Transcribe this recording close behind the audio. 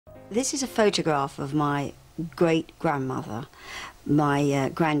This is a photograph of my great-grandmother,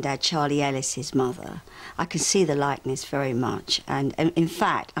 my granddad Charlie Ellis's mother. I can see the likeness very much, and in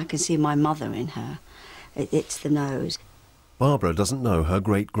fact I can see my mother in her. It's the nose. Barbara doesn't know her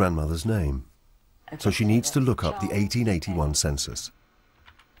great-grandmother's name, so she needs to look up the 1881 census.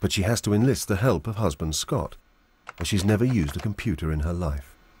 But she has to enlist the help of husband Scott, as she's never used a computer in her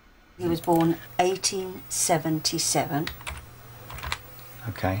life. He was born 1877.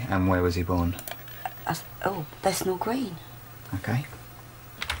 Okay, and where was he born? Oh, Bethnal Green. Okay.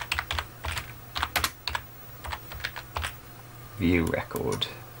 View record.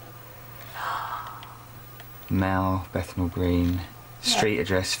 Mal, Bethnal Green. Street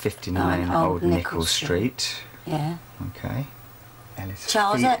address 59 Old Nicholl Street. Yeah. Okay. Ellis.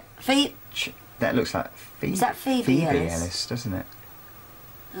 Charles Phoebe. That looks like Phoebe. Is that Phoebe Ellis, doesn't it?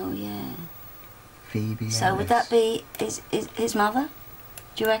 Oh, yeah. Phoebe Ellis. So would that be his mother,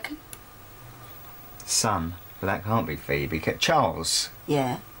 do you reckon? Son. But that can't be Phoebe. Charles.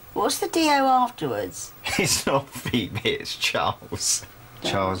 Yeah. What's the D.O. afterwards? It's not Phoebe, it's Charles.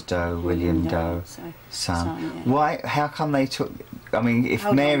 Charles Doe, William Doe, sorry. son. Yeah. Why? How come they took? I mean, if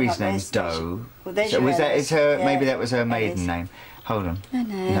Mary's name's Doe, well, there's so was that? Is her? Yeah. Maybe that was her maiden name. Hold on.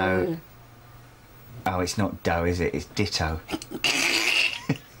 No. Oh, it's not Doe, is it? It's Ditto.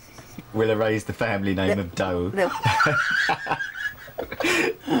 We'll erase the family name of Doe.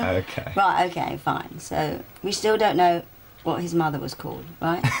 Okay. Right. Okay. Fine. So we still don't know what his mother was called,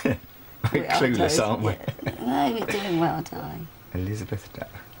 right? We're clueless, aren't we? No, we're doing well, darling. Elizabeth Doe.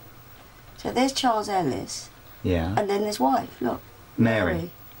 So there's Charles Ellis. Yeah. And then his wife, look.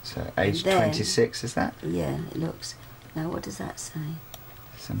 Mary. So age 26, is that? Yeah, it looks. Now, what does that say?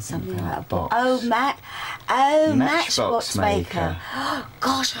 Something about a box. Oh, Matchbox maker.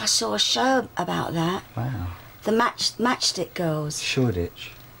 Gosh, I saw a show about that. Wow. The Matchstick Girls.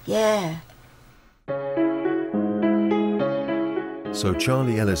 Shoreditch. Yeah. So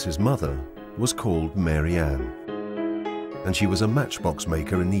Charlie Ellis's mother was called Mary Ann, and she was a matchbox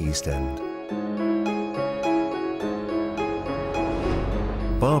maker in the East End.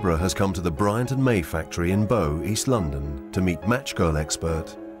 Barbara has come to the Bryant and May factory in Bow, East London, to meet Matchgirl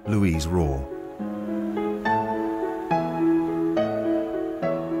expert Louise Raw.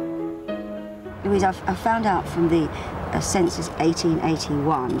 Louise, I found out from the census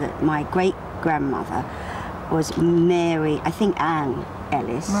 1881 that my great-grandmother was Mary, I think Ann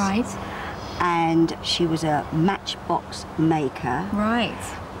Ellis. Right. And she was a matchbox maker. Right.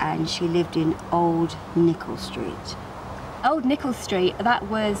 And she lived in Old Nicholl Street. Old Nicholl Street, that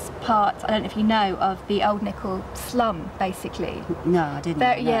was part, I don't know if you know, of the Old Nicholl slum, basically. No, I didn't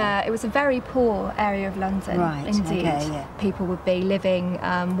know. Yeah, it was a very poor area of London, right, indeed. Okay, yeah. People would be living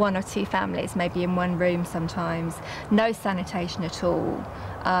one or two families, maybe in one room sometimes. No sanitation at all.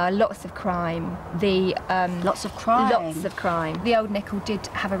 Lots of crime. Lots of crime? Lots of crime. The Old Nicholl did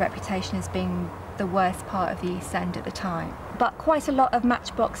have a reputation as being the worst part of the East End at the time. But quite a lot of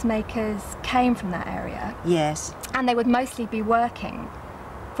matchbox makers came from that area. Yes. And they would mostly be working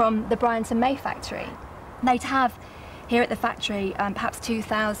from the Bryant and May factory. They'd have here at the factory perhaps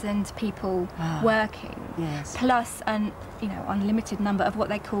 2,000 people working, yes. plus an unlimited number of what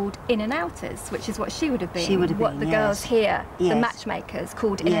they called in and outers, which is what she would have been. She would have what been, the yes. girls here, yes. the matchmakers,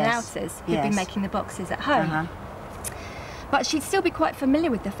 called in and outers, who'd be making the boxes at home. But she'd still be quite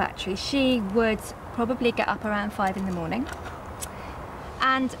familiar with the factory. She would probably get up around 5 in the morning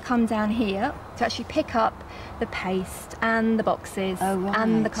and come down here to actually pick up the paste and the boxes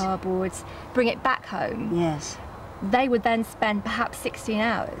and the cardboards, bring it back home. Yes. They would then spend perhaps 16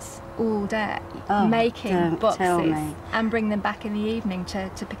 hours all day making boxes and bring them back in the evening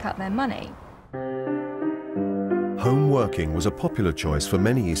to pick up their money. Home working was a popular choice for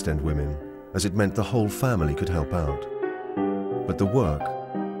many East End women, as it meant the whole family could help out. But the work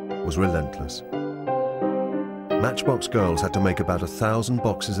was relentless. Matchbox girls had to make about 1,000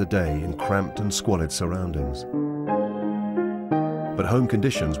 boxes a day in cramped and squalid surroundings. But home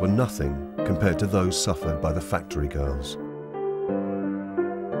conditions were nothing compared to those suffered by the factory girls.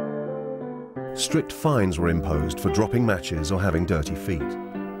 Strict fines were imposed for dropping matches or having dirty feet,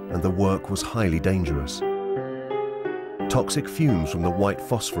 and the work was highly dangerous. Toxic fumes from the white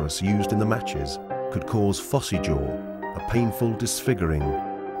phosphorus used in the matches could cause phossy jaw, a painful, disfiguring,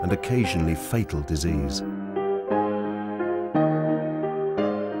 and occasionally fatal disease.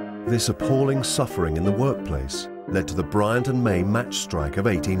 This appalling suffering in the workplace led to the Bryant and May match strike of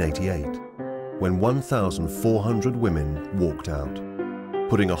 1888, when 1,400 women walked out,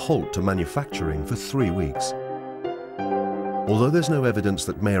 putting a halt to manufacturing for 3 weeks. Although there's no evidence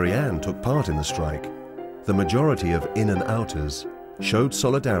that Mary Ann took part in the strike, the majority of in and outers showed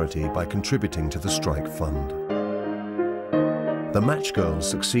solidarity by contributing to the strike fund. The Matchgirls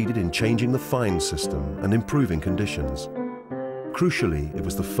succeeded in changing the fine system and improving conditions. Crucially, it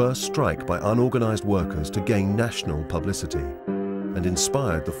was the first strike by unorganised workers to gain national publicity and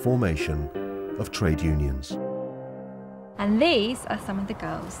inspired the formation of trade unions. And these are some of the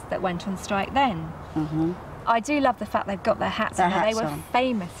girls that went on strike then. I do love the fact they've got their hats on. They were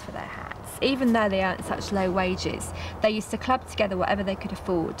famous for their hats. Even though they earned such low wages, they used to club together whatever they could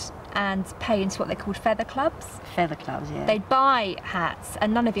afford and pay into what they called feather clubs. Feather clubs, yeah. They'd buy hats,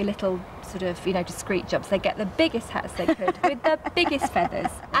 and none of your little sort of, you know, discreet jobs. They'd get the biggest hats they could with the biggest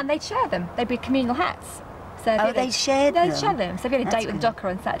feathers, and they'd share them. They'd be communal hats. So they shared them? They'd share them. So if you had a date with a docker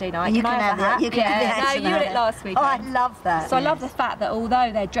on Saturday night, and you can have that. You can have the hats. No, you had it last weekend. Oh, I love that. So I love the fact that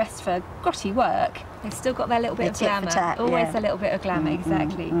although they're dressed for grotty work, they've still got their little bit of glamour. Always a little bit of glamour,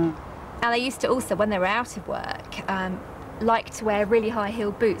 exactly. And they used to also, when they were out of work, like to wear really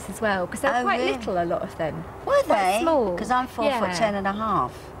high-heeled boots as well, because they were quite little, a lot of them. Were quite they? Small. Because I'm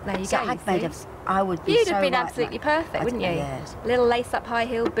 4'10½. There you so go. I would be You'd so have been like absolutely that. perfect, wouldn't you? Yes. Little lace-up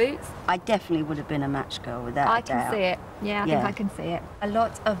high-heeled boots. I definitely would have been a match girl without a doubt. I can see it. Yeah, I think I can see it. A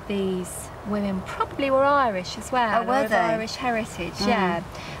lot of these women probably were Irish as well. Oh, were they? Of Irish heritage, yeah.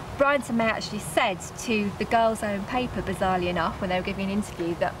 Bryant and May actually said to the girls' own paper, bizarrely enough, when they were giving an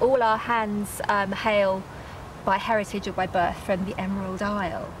interview, that all our hands hail by heritage or by birth from the Emerald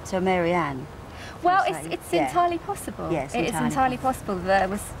Isle. So Mary Ann? Well, it's entirely possible. Yes, it's entirely possible. There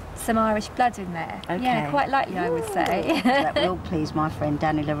was some Irish blood in there. Okay. Yeah, quite likely, I would say. That will please my friend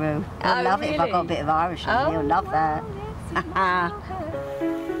Danny LaRue. He'll love it if I got a bit of Irish in me. He'll love that.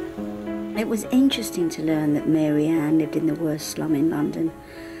 It was interesting to learn that Mary Ann lived in the worst slum in London.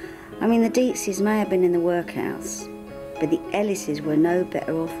 I mean, the Deetses may have been in the workhouse, but the Ellises were no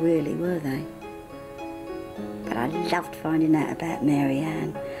better off really, were they? But I loved finding out about Mary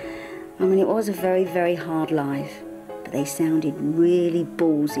Ann. I mean, it was a very, very hard life, but they sounded really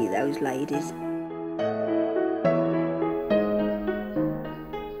ballsy, those ladies.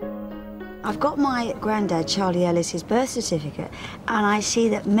 I've got my granddad, Charlie Ellis's birth certificate, and I see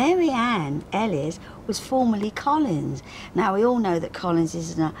that Mary Ann Ellis was formerly Collins. Now, we all know that Collins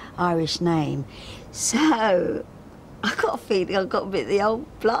is an Irish name, so I've got a feeling I've got a bit of the old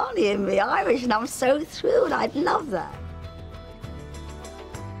Blarney in me, Irish, and I'm so thrilled. I'd love that.